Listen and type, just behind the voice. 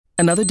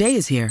Another day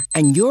is here,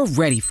 and you're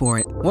ready for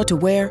it. What to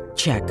wear?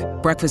 Check.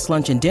 Breakfast,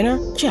 lunch, and dinner?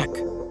 Check.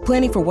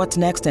 Planning for what's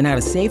next and how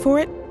to save for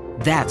it?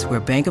 That's where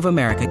Bank of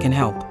America can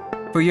help.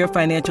 For your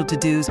financial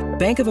to-dos,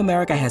 Bank of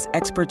America has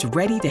experts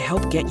ready to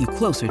help get you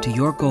closer to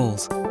your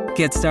goals.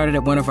 Get started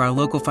at one of our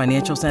local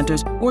financial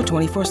centers or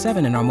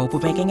 24/7 in our mobile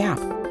banking app.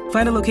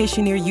 Find a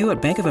location near you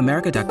at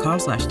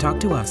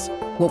bankofamerica.com/talktous.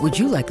 What would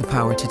you like the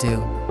power to do?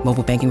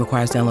 Mobile banking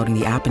requires downloading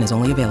the app and is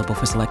only available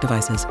for select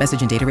devices.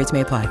 Message and data rates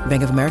may apply.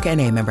 Bank of America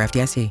N.A., member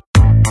FDIC.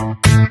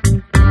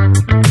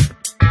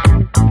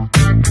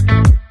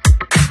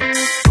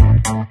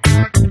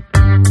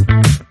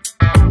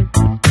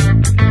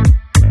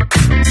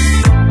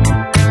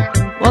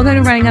 Welcome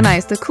to Running on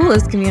Ice, the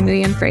coolest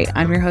community in freight.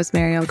 I'm your host,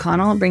 Mary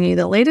O'Connell, bringing you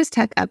the latest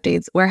tech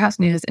updates, warehouse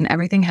news, and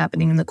everything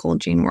happening in the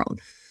cold chain world.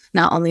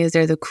 Not only is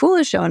there the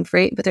coolest show in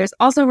freight, but there's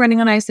also Running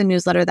on Ice, a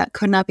newsletter that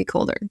could not be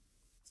colder.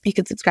 You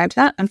can subscribe to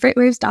that on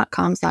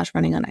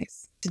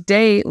freightwaves.com/runningonIce.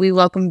 Today, we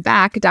welcome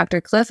back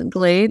Dr. Cliff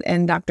Glade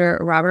and Dr.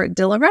 Robert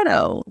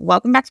DiLoretto.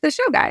 Welcome back to the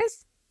show,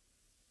 guys.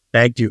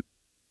 Thank you.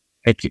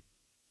 Thank you.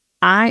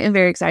 I am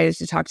very excited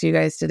to talk to you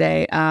guys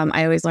today.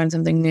 I always learn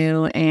something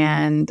new,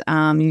 and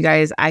you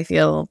guys, I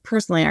feel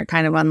personally, are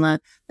kind of on the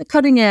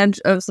cutting edge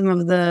of some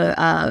of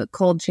the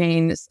cold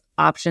chain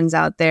options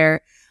out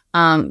there.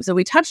 So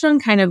we touched on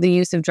kind of the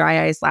use of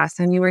dry ice last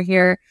time you were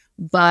here,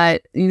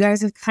 but you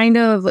guys have kind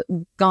of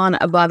gone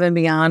above and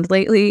beyond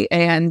lately,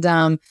 and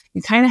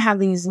you kind of have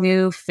these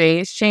new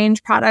phase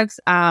change products.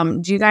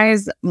 Do you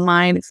guys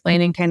mind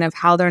explaining kind of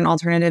how they're an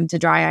alternative to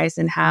dry ice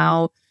and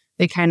how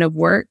they kind of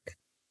work?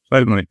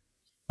 Certainly.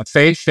 A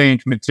phase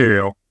change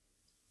material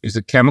is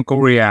a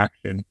chemical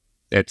reaction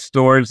that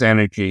stores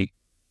energy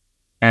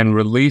and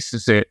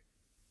releases it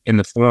in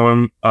the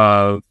form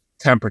of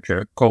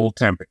temperature, cold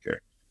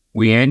temperature.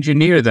 We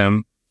engineer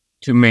them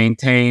to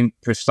maintain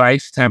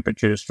precise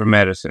temperatures for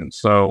medicine.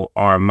 So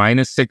our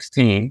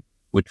 -16,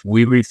 which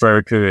we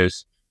refer to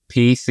as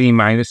PC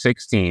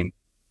 -16,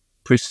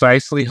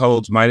 precisely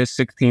holds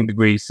 -16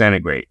 degrees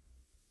centigrade,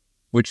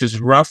 which is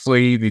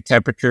roughly the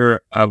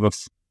temperature of an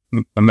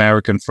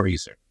American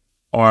freezer.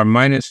 Our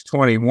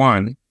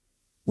 -21,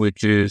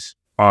 which is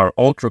our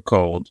ultra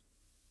cold,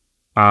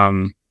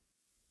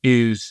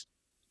 is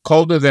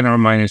colder than our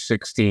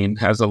 -16,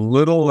 has a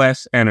little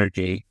less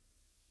energy,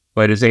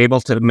 but is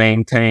able to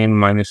maintain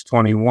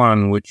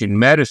 -21, which in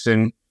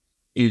medicine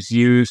is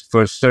used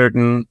for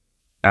certain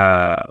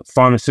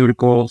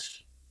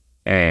pharmaceuticals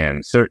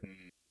and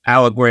certain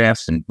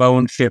allografts and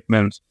bone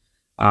shipments.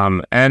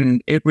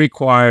 And it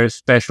requires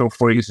special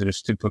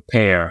freezers to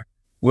prepare,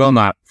 will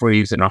not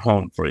freeze in a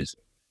home freezer.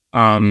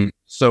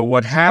 So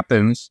what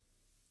happens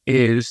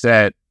is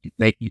that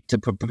to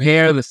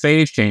prepare the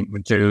phase change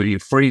material, you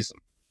freeze them.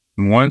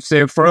 And once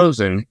they're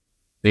frozen,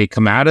 they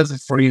come out of the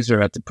freezer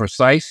at the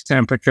precise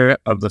temperature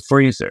of the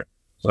freezer.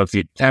 So if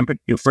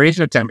your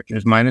freezer temperature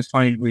is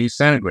 -20 degrees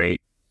centigrade,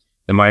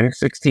 the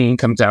 -16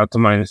 comes out to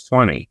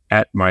 -20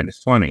 at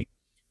 -20.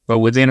 But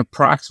within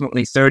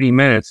approximately 30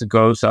 minutes, it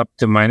goes up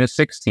to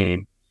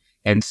 -16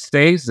 and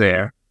stays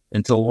there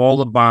until all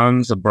the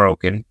bonds are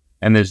broken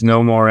and there's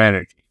no more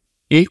energy.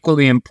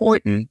 Equally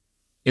important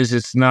is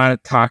it's not a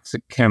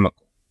toxic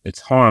chemical.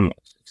 It's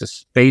harmless. It's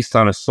just based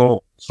on a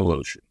salt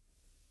solution.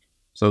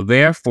 So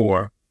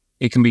therefore,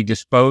 it can be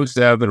disposed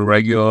of in a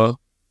regular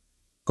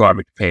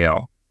garbage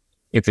pail.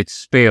 If it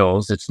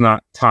spills, it's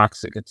not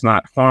toxic. It's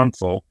not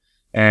harmful.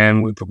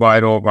 And we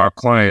provide all of our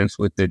clients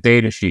with the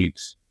data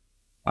sheets,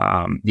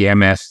 the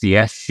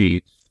MSDS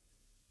sheets,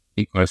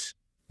 because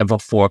if a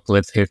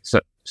forklift hits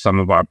some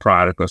of our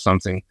product or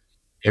something,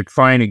 they're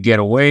trying to get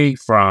away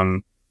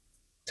from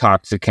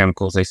toxic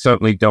chemicals. They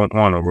certainly don't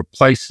want to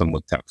replace them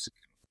with toxic.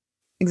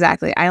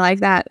 Exactly. I like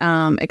that.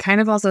 It kind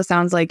of also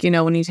sounds like,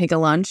 when you take a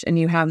lunch and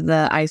you have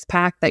the ice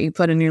pack that you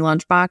put in your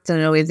lunchbox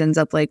and it always ends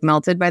up like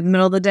melted by the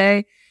middle of the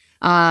day.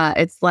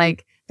 It's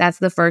like, that's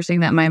the first thing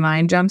that my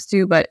mind jumps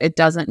to, but it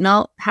doesn't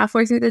melt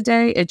halfway through the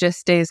day. It just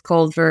stays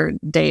cold for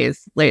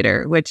days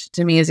later, which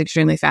to me is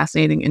extremely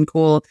fascinating and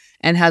cool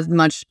and has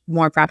much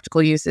more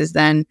practical uses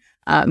than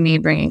me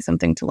bringing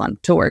something to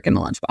work in a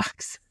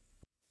lunchbox.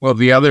 Well,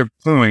 the other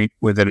point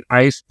with an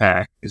ice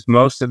pack is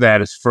most of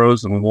that is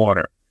frozen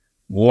water.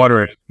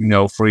 Water,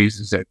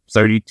 freezes at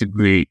 32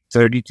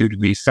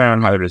 degrees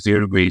Fahrenheit or 0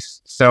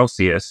 degrees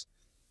Celsius,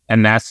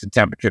 and that's the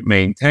temperature it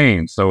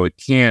maintains. So it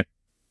can't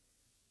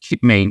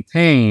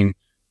maintain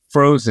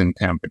frozen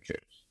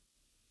temperatures.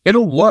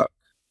 It'll work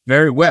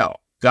very well.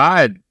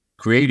 God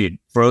created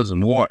frozen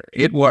water.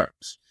 It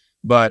works,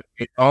 but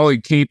it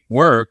only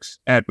works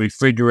at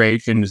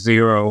refrigeration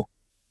 0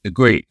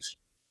 degrees.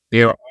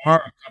 There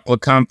are a couple of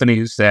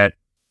companies that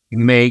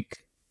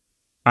make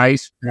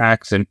ice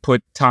packs and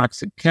put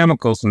toxic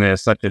chemicals in there,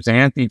 such as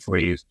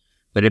antifreeze,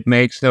 but it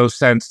makes no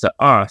sense to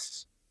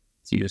us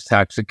to use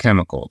toxic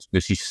chemicals,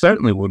 because you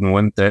certainly wouldn't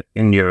want that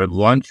in your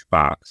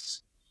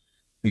lunchbox,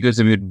 because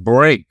if it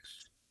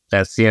breaks,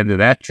 that's the end of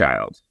that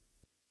child.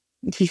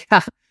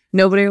 Yeah,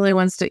 nobody really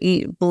wants to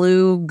eat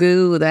blue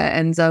goo that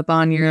ends up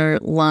on your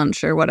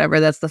lunch or whatever.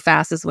 That's the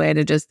fastest way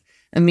to just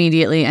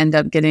immediately end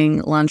up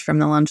getting lunch from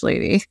the lunch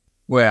lady.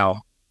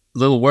 Well, a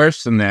little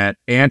worse than that,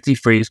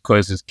 antifreeze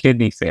causes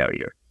kidney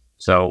failure.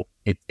 So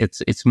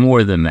it's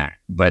more than that.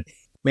 But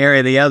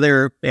Mary, the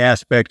other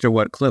aspect of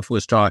what Cliff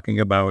was talking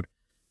about,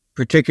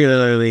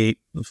 particularly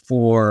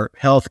for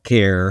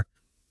healthcare,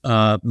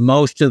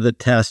 most of the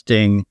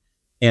testing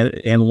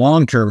and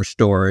long-term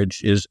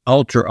storage is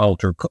ultra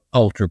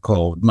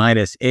cold,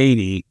 minus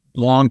 80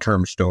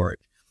 long-term storage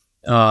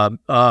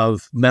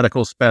of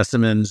medical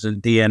specimens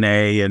and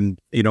DNA and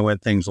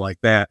things like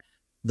that.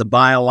 The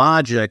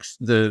biologics,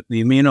 the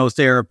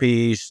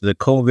immunotherapies, the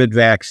COVID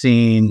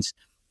vaccines,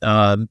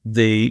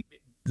 the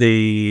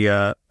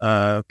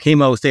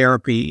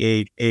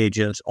chemotherapy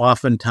agents,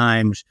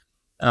 oftentimes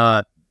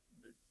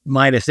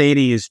minus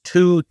 80 is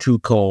too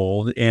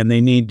cold, and they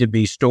need to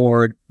be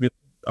stored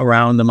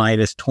around the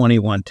minus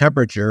 21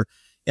 temperature.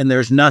 And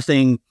there's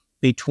nothing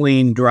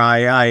between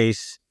dry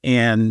ice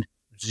and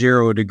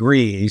 0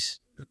 degrees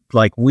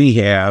like we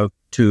have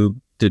to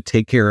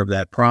take care of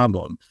that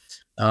problem.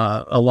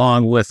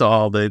 Along with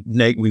all the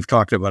we've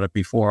talked about it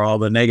before, all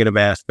the negative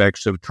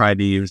aspects of trying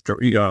to use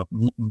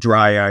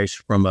dry ice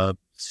from a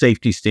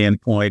safety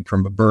standpoint,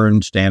 from a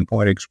burn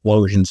standpoint,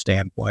 explosion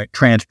standpoint,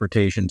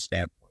 transportation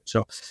standpoint.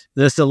 So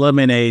this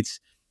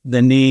eliminates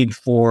the need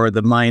for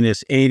the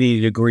minus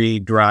 80 degree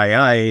dry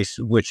ice,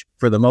 which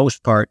for the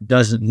most part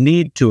doesn't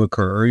need to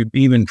occur,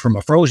 even from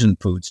a frozen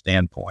food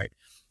standpoint,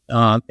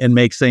 and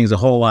makes things a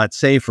whole lot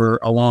safer,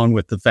 along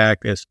with the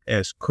fact,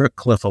 as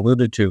Cliff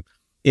alluded to,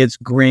 it's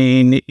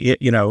green,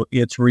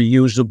 it's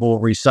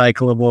reusable,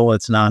 recyclable,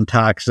 it's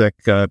non-toxic,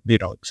 et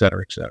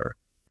cetera, et cetera.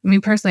 I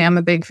mean, personally, I'm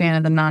a big fan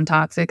of the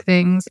non-toxic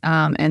things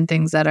and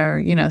things that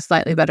are,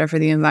 slightly better for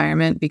the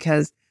environment,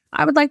 because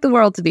I would like the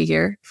world to be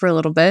here for a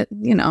little bit.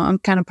 I'm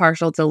kind of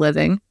partial to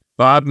living.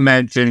 Bob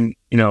mentioned,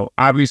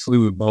 obviously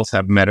we both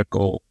have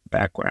medical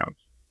backgrounds,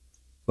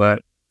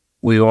 but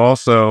we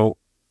also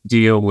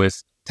deal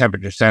with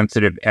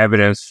temperature-sensitive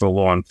evidence for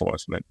law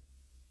enforcement,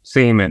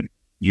 semen,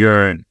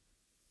 urine.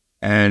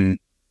 And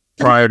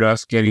prior to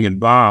us getting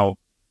involved,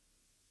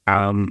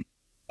 a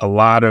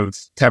lot of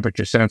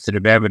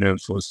temperature-sensitive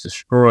evidence was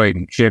destroyed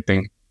in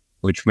shipping,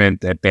 which meant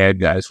that bad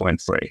guys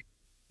went free.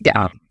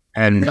 Yeah.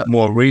 And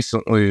more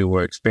recently,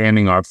 we're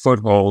expanding our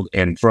foothold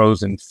in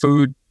frozen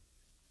food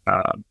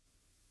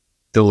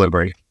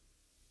delivery.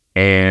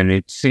 And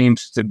it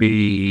seems to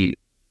be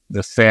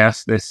the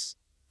fastest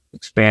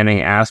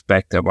expanding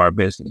aspect of our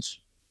business.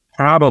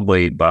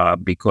 Probably,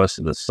 Bob, because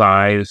of the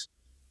size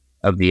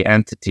of the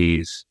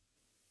entities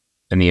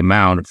and the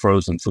amount of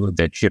frozen food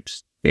that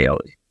ships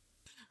daily.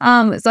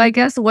 So I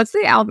guess what's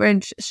the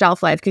average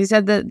shelf life? Because you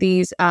said that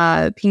these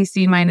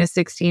PC minus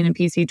 16 and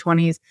PC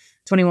 21s,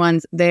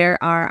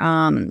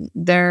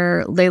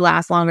 they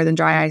last longer than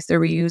dry ice. They're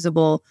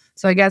reusable.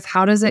 So I guess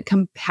how does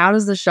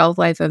the shelf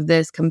life of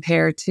this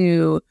compare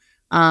to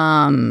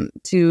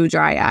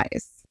dry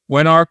ice?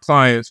 When our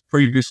clients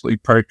previously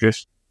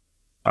purchased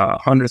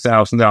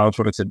 $100,000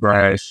 worth of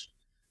dry ice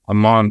a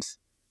month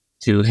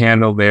to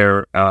handle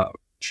their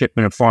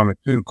shipment of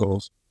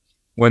pharmaceuticals,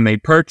 when they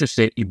purchase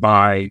it, you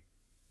buy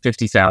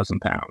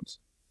 50,000 pounds.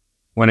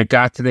 When it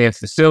got to their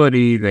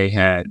facility, they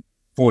had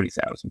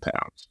 40,000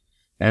 pounds.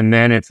 And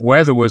then if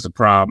weather was a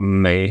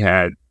problem, they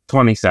had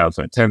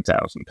 20,000 or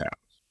 10,000 pounds.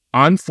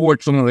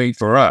 Unfortunately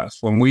for us,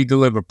 when we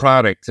deliver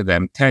product to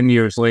them 10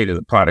 years later,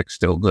 the product's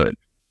still good.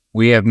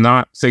 We have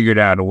not figured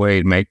out a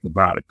way to make the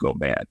product go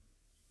bad.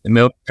 The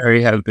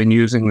military has been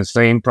using the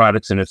same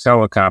products in its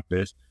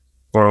helicopters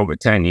for over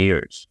 10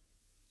 years.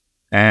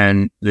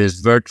 And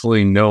there's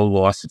virtually no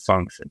loss of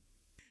function.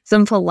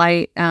 Some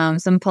polite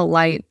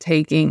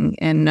taking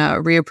and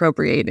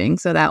reappropriating,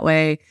 so that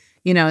way,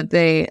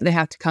 they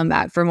have to come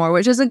back for more,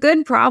 which is a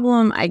good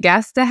problem, I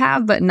guess, to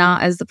have, but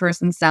not as the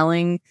person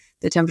selling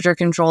the temperature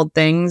controlled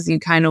things. You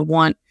kind of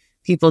want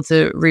people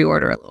to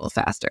reorder a little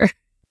faster.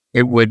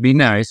 It would be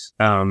nice.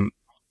 The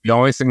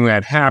only thing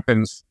that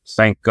happens,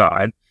 thank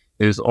God,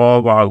 is all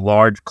of our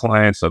large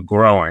clients are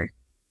growing,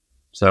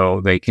 so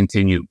they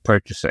continue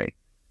purchasing.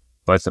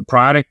 But the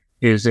product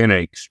is in an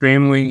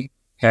extremely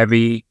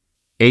heavy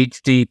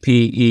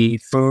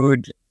HDPE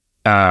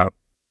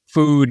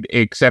food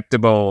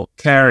acceptable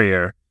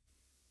carrier,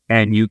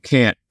 and you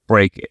can't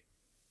break it.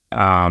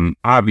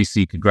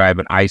 Obviously, you could drive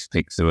an ice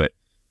pick through it,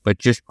 but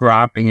just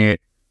dropping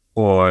it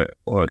or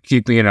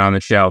keeping it on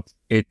the shelf,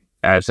 it,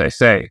 as I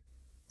say,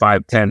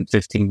 5, 10,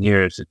 15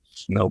 years,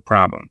 it's no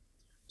problem.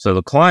 So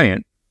the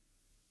client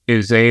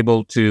is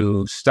able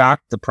to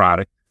stock the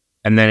product,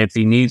 and then if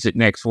he needs it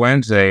next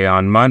Wednesday,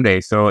 on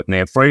Monday, throw it in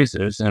their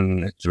freezers,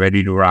 and it's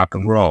ready to rock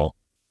and roll,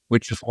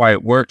 which is why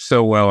it works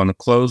so well in a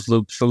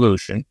closed-loop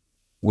solution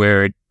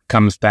where it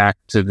comes back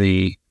to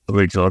the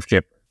original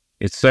shipper.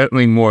 It's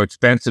certainly more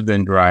expensive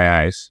than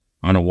dry ice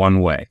on a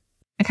one-way.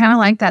 I kind of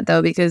like that,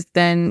 though, because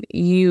then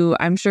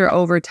I'm sure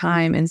over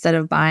time, instead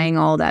of buying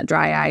all that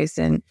dry ice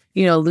and,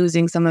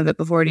 losing some of it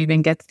before it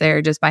even gets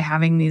there, just by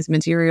having these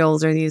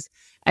materials or these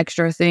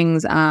extra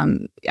things,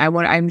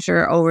 I'm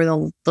sure over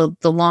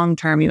the long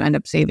term, you end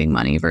up saving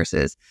money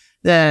versus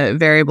the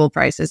variable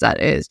prices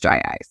that is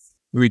dry ice.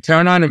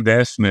 return on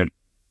investment,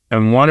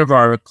 and one of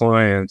our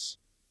clients,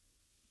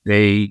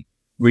 they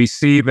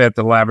receive at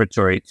the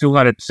laboratory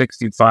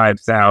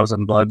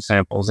 265,000 blood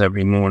samples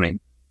every morning.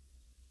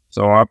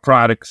 So our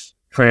products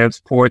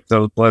transport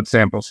those blood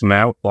samples from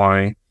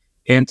outlying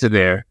into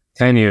there.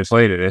 10 years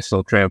later, they're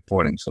still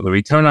transporting. So the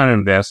return on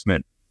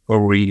investment for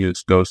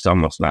reuse goes to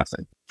almost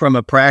nothing. From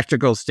a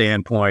practical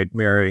standpoint,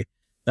 Mary,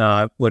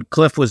 what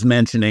Cliff was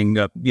mentioning,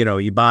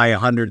 you buy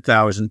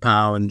 100,000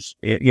 pounds,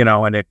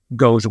 and it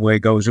goes away.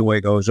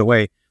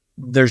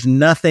 There's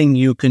nothing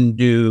you can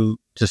do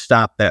to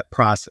stop that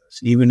process.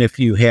 Even if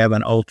you have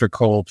an ultra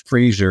cold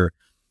freezer,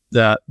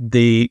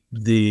 the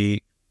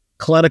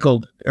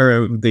clinical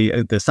or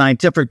the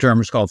scientific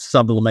term is called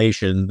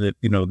sublimation.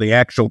 The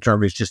actual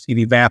term is just it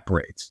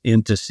evaporates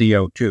into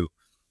CO2,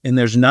 and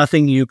there's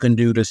nothing you can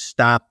do to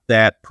stop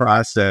that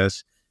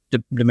process.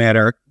 No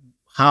matter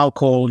how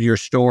cold you're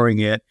storing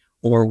it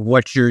or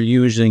what you're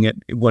using it,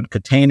 what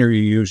container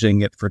you're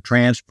using it for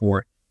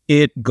transport,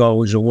 it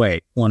goes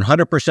away.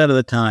 100% of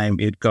the time,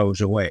 it goes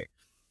away.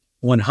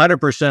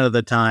 100% of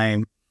the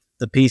time,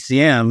 the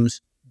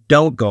PCMs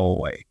don't go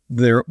away.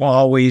 They're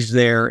always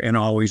there and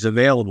always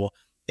available.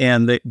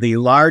 And the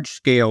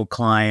large-scale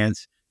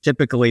clients,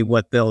 typically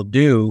what they'll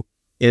do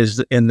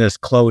is in this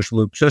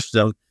closed-loop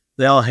system,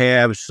 they'll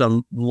have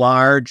some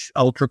large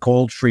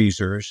ultra-cold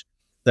freezers.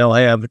 They'll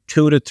have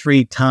 2 to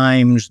 3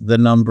 times the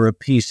number of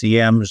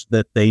PCMs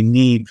that they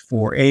need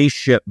for a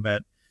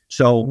shipment.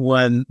 So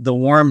when the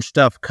warm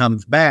stuff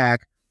comes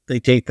back, they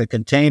take the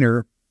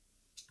container,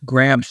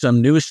 grab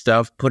some new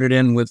stuff, put it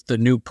in with the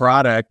new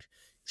product,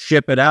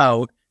 ship it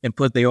out, and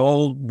put the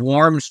old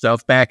warm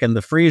stuff back in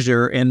the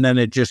freezer. And then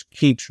they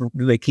keep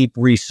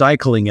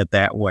recycling it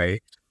that way.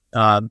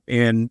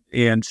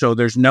 And so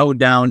there's no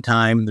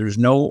downtime. There's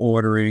no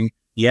ordering.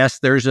 Yes,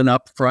 there's an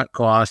upfront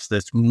cost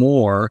that's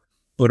more,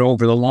 but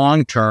over the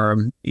long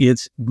term,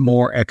 it's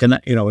more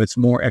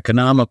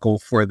economical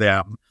for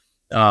them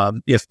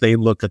if they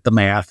look at the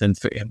math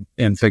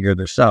and figure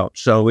this out.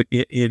 So it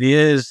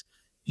is,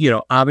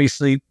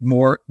 obviously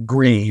more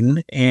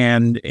green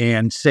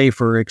and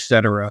safer, et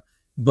cetera,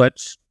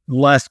 but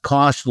less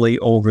costly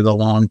over the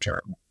long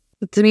term.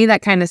 To me,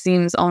 that kind of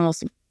seems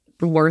almost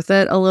worth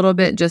it a little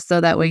bit, just so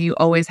that way you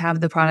always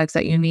have the products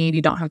that you need.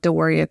 You don't have to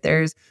worry if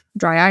there's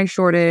dry ice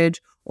shortage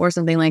or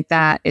something like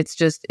that.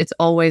 It's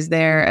always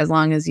there as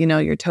long as,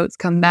 your totes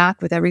come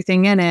back with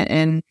everything in it.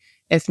 And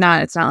if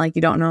not, it's not like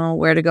you don't know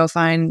where to go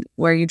find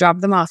where you drop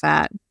them off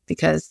at,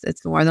 because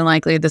it's more than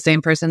likely the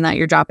same person that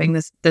you're dropping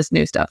this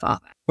new stuff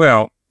off at.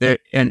 Well,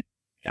 and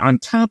on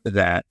top of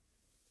that,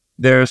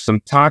 there are some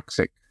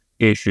toxic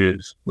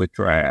issues with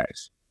dry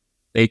ice.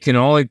 They can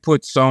only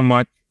put so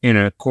much in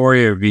a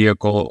courier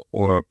vehicle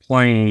or a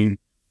plane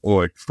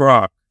or a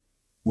truck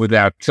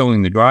without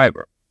killing the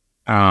driver.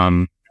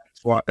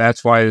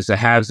 That's why there's a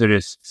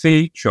hazardous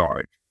fee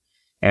charge.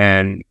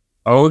 And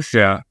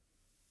OSHA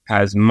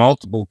has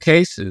multiple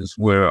cases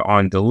where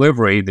on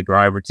delivery, the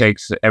driver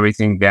takes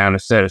everything down a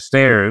set of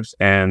stairs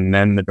and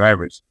then the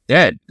driver's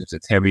dead because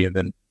it's heavier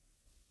than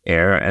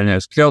air and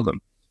has killed them.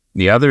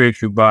 The other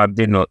issue Bob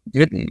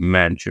didn't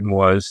mention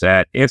was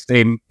that if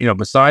they,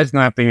 besides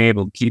not being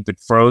able to keep it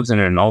frozen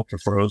in an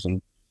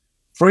ultra-frozen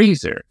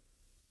freezer,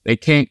 they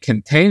can't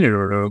contain it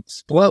or it'll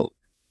explode.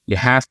 You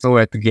have to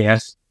let the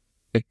gas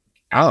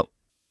out.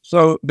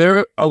 So there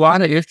are a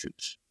lot of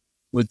issues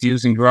with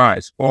using dry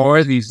ice,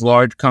 or these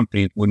large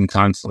companies wouldn't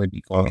constantly be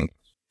calling.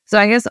 So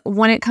I guess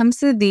when it comes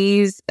to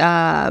these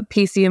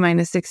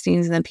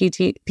PC-16s and the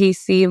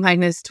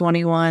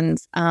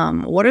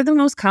PC-21s, what are the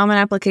most common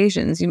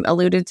applications? You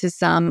alluded to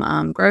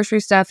some grocery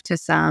stuff, to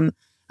some,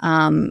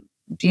 bio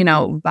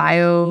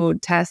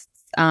tests.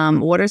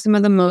 What are some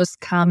of the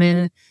most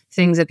common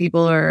things that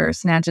people are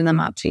snatching them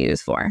up to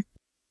use for?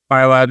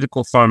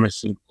 Biological,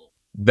 pharmaceutical,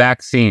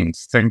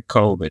 vaccines, think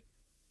COVID.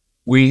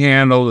 We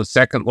handle the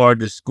second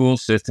largest school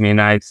system in the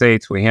United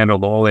States. We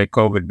handled all their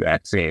COVID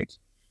vaccines.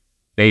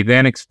 They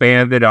then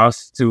expanded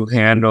us to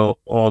handle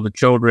all the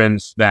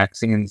children's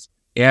vaccines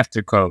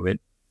after COVID.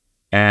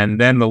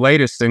 And then the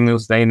latest thing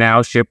is they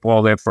now ship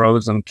all their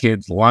frozen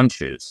kids'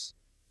 lunches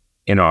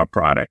in our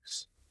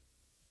products.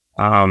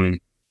 Law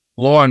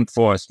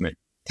enforcement,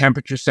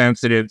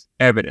 temperature-sensitive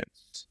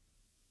evidence,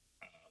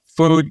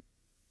 food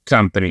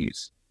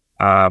companies,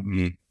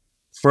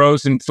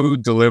 frozen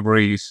food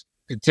deliveries,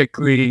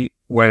 particularly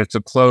when it's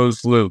a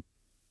closed loop.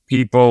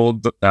 People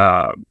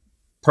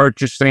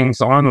purchase things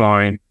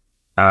online.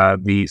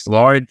 These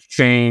large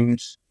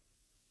chains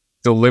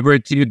deliver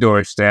it to your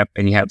doorstep,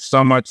 and you have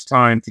so much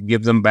time to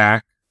give them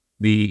back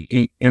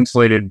the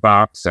insulated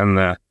box and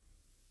the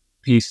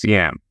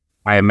PCM.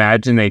 I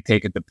imagine they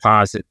take a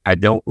deposit. I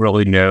don't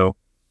really know,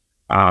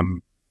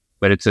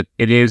 but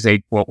it is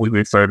what we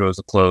refer to as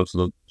a closed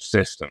loop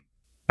system.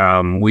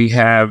 We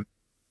have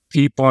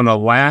people in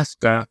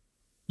Alaska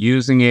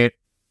using it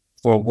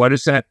for, what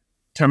is that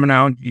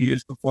terminology you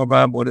used before,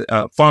 Bob?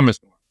 Farmers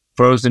market.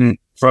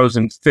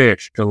 Frozen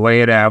fish to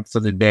lay it out for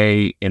the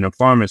day in a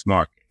farmer's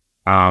market.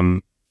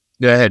 Go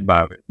ahead,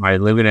 Bob. Am I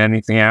leaving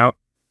anything out?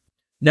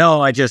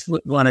 No, I just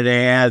wanted to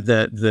add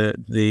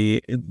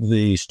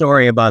the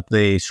story about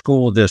the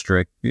school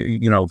district.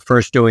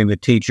 First doing the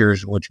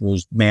teachers, which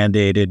was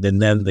mandated,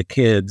 and then the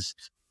kids,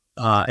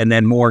 and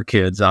then more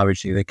kids.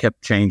 Obviously, they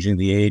kept changing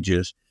the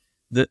ages.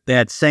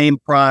 That same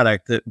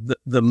product,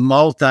 the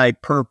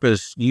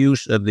multi-purpose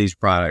use of these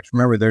products.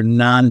 Remember, they're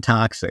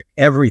non-toxic.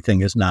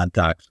 Everything is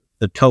non-toxic.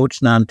 The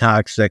tote's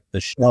non-toxic. The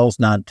shell's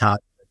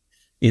non-toxic.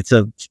 It's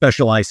a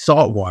specialized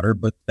salt water,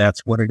 but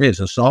that's what it is,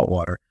 a salt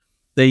water.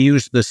 They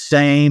use the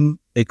same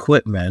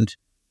equipment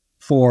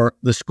for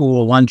the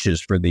school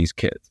lunches for these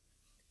kids.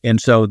 And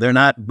so they're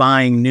not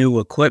buying new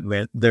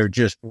equipment. They're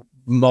just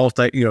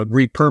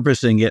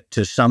repurposing it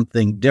to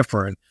something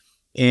different.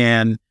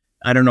 And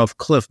I don't know if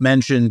Cliff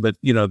mentioned, but,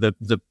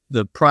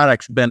 the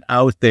product's been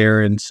out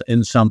there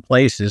in some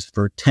places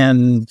for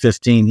 10,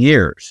 15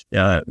 years,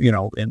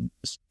 and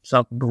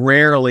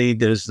rarely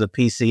does the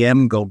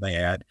PCM go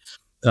bad.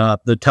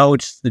 The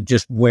totes that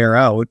just wear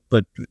out,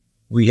 but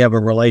we have a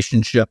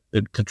relationship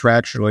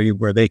contractually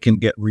where they can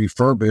get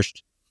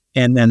refurbished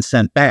and then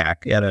sent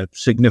back at a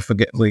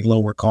significantly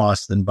lower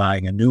cost than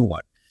buying a new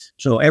one.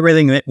 So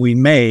everything that we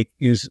make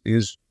has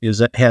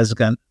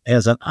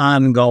an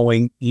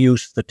ongoing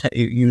use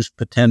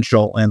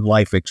potential and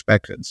life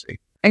expectancy.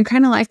 I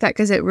kind of like that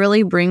because it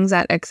really brings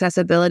that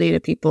accessibility to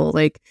people.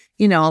 Like,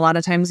 a lot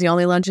of times the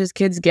only lunches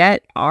kids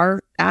get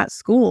are at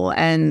school,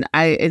 and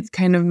it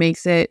kind of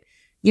makes it,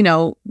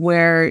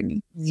 where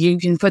you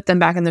can put them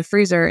back in the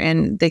freezer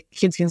and the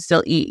kids can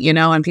still eat,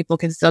 and people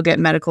can still get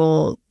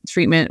medical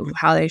treatment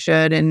how they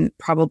should, and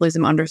probably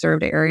some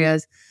underserved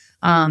areas.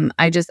 I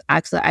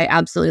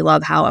absolutely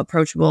love how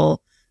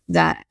approachable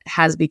that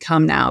has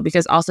become now,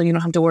 because also you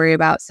don't have to worry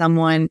about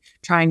someone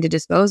trying to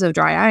dispose of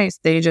dry ice.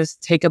 They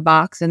just take a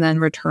box and then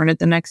return it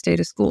the next day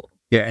to school.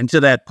 Yeah. And to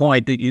that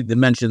point that you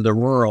mentioned the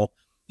rural,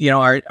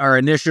 our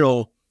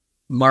initial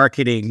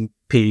marketing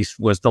piece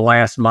was the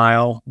last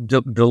mile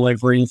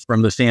delivery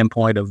from the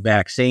standpoint of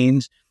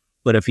vaccines.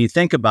 But if you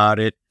think about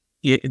it,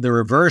 the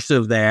reverse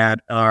of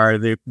that are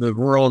the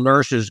rural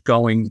nurses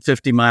going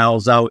 50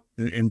 miles out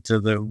into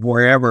the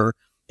wherever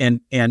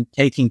and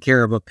taking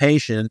care of a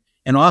patient,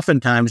 and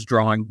oftentimes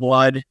drawing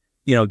blood,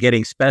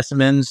 getting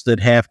specimens that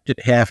have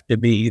to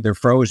be either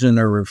frozen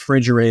or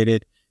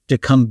refrigerated to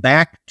come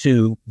back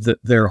to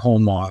their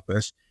home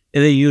office.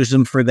 And they use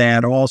them for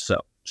that also.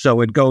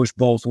 So it goes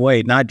both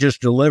ways, not just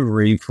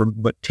delivery,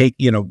 but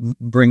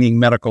bringing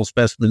medical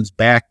specimens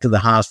back to the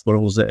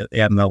hospitals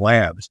and the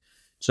labs.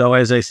 So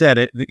as I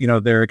said,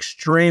 they're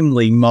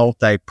extremely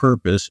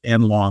multi-purpose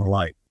and long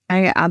life.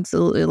 I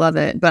absolutely love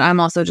it. But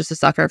I'm also just a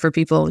sucker for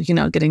people,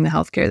 getting the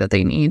healthcare that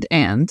they need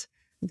and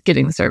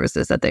getting the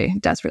services that they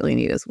desperately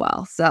need as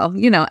well. So,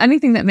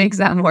 anything that makes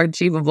that more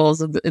achievable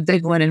is a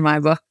big one in my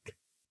book.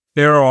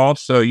 There are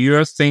also,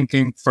 you're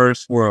thinking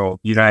first world,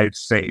 United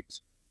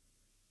States.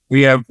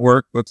 We have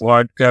worked with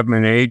large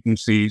government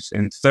agencies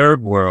in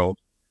third world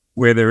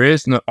where there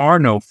are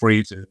no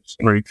freezers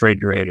and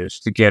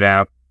refrigerators to get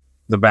out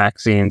the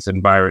vaccines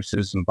and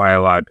viruses and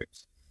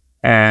biologics.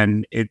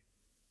 And it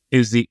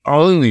is the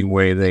only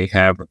way they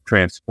have of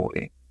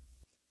transporting.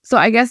 So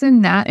I guess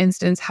in that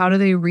instance, how do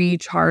they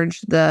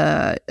recharge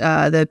the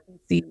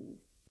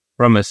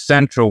from a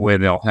central where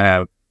they'll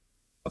have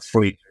a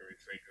freezer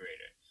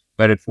refrigerator?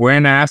 But if we're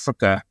in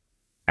Africa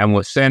and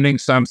we're sending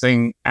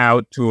something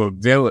out to a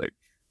village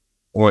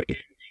or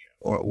India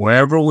or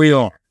wherever we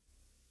are,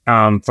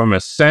 from a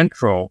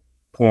central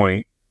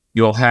point,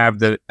 you'll have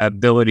the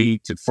ability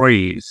to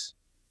freeze.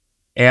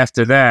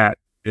 After that,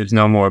 there's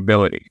no more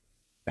ability.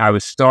 I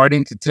was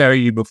starting to tell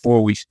you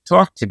before we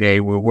talked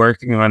today, we're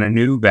working on a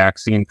new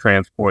vaccine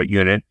transport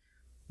unit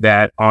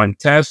that on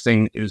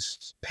testing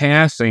is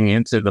passing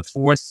into the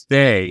fourth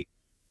day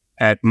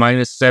at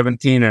minus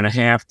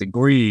 17.5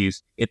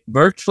 degrees. It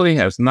virtually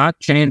has not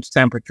changed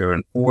temperature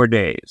in 4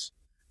 days.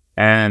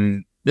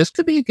 And this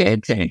could be a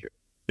game changer.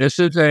 This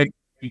is a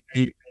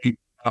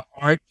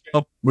hard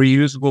shell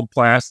reusable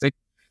plastic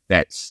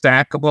that's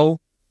stackable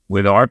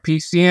with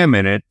RPCM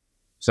in it.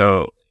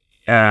 So,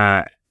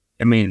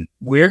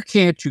 where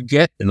can't you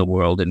get in the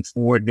world in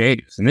 4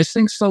 days? And this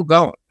thing's still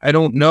going. I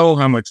don't know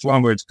how much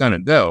longer it's going to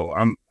go.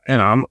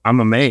 I'm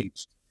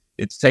amazed.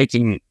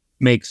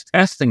 Makes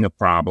testing a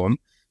problem,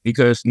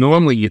 because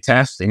normally you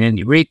test and then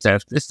you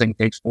retest. This thing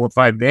takes 4 or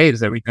 5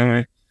 days every time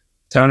I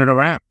turn it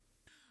around.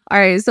 All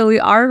right, so we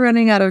are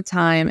running out of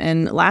time.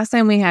 And last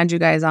time we had you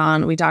guys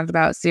on, we talked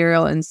about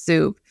cereal and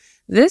soup.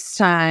 This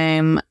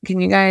time,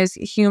 can you guys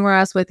humor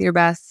us with your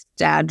best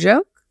dad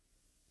joke?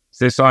 Is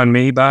this on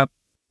me, Bob?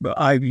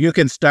 You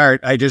can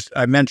start.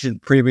 I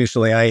mentioned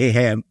previously I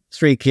have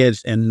 3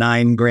 kids and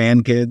 9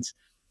 grandkids,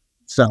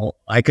 so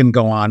I can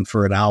go on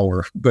for an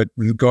hour. But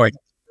going,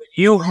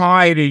 you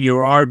hide in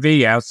your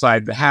RV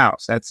outside the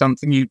house. That's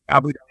something you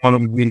probably don't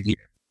want to be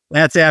here.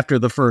 That's after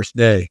the first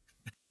day.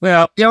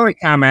 Well, the only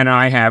comment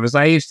I have is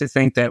I used to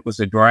think that was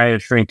a dryer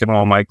shrinking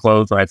all my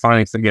clothes, but I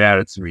finally figured out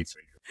it's a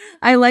refrigerator.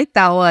 I like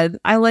that one.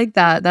 I like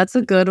that. That's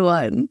a good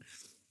one.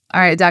 All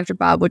right, Dr.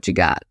 Bob, what you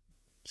got?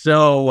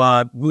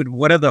 So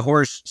what did the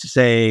horse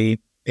say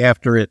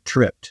after it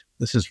tripped?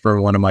 This is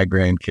for one of my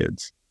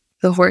grandkids.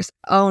 The horse.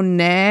 Oh,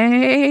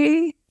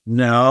 nay.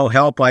 No,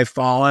 help, I've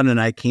fallen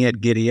and I can't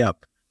giddy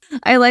up.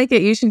 I like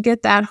it. You should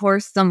get that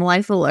horse some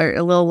life alert,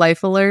 a little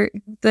life alert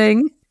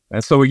thing.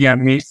 And so we got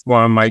me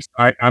on my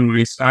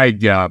side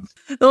job.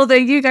 Well,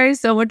 thank you guys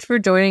so much for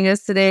joining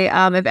us today.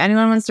 If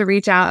anyone wants to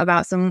reach out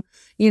about some,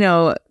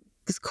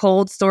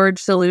 cold storage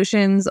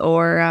solutions,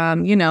 or,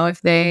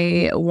 if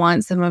they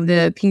want some of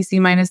the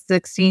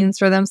PC-16s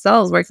for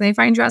themselves, where can they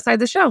find you outside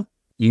the show?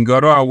 You can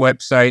go to our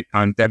website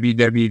on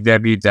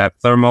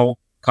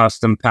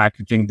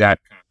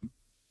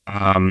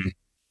www.thermalcustompackaging.com.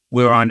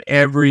 We're on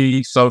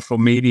every social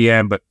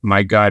media, but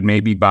my God,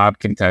 maybe Bob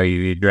can tell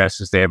you the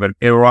addresses there, but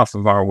they're off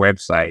of our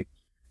website.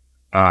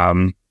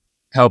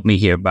 Help me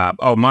here, Bob.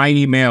 Oh, my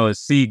email is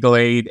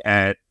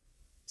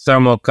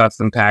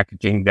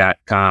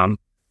cglade@thermalcustompackaging.com,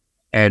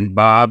 and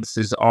Bob's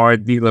is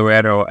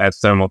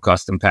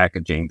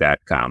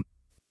rdloretto@thermalcustompackaging.com.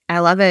 I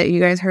love it. You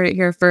guys heard it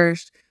here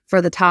first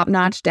for the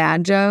top-notch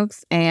dad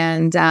jokes,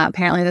 and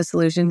apparently the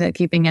solution to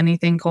keeping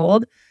anything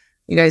cold.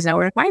 You guys know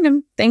where to find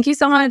them. Thank you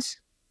so much.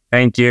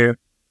 Thank you.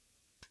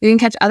 You can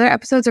catch other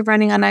episodes of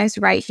Running on Ice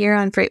right here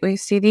on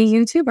FreightWaves TV,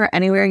 YouTube, or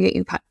anywhere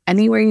you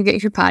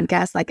get your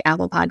podcasts like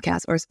Apple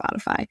Podcasts or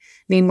Spotify.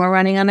 Need more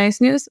Running on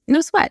Ice news?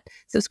 No sweat.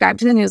 Subscribe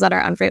to the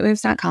newsletter on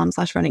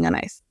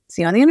freightwaves.com/runningonIce.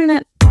 See you on the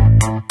internet.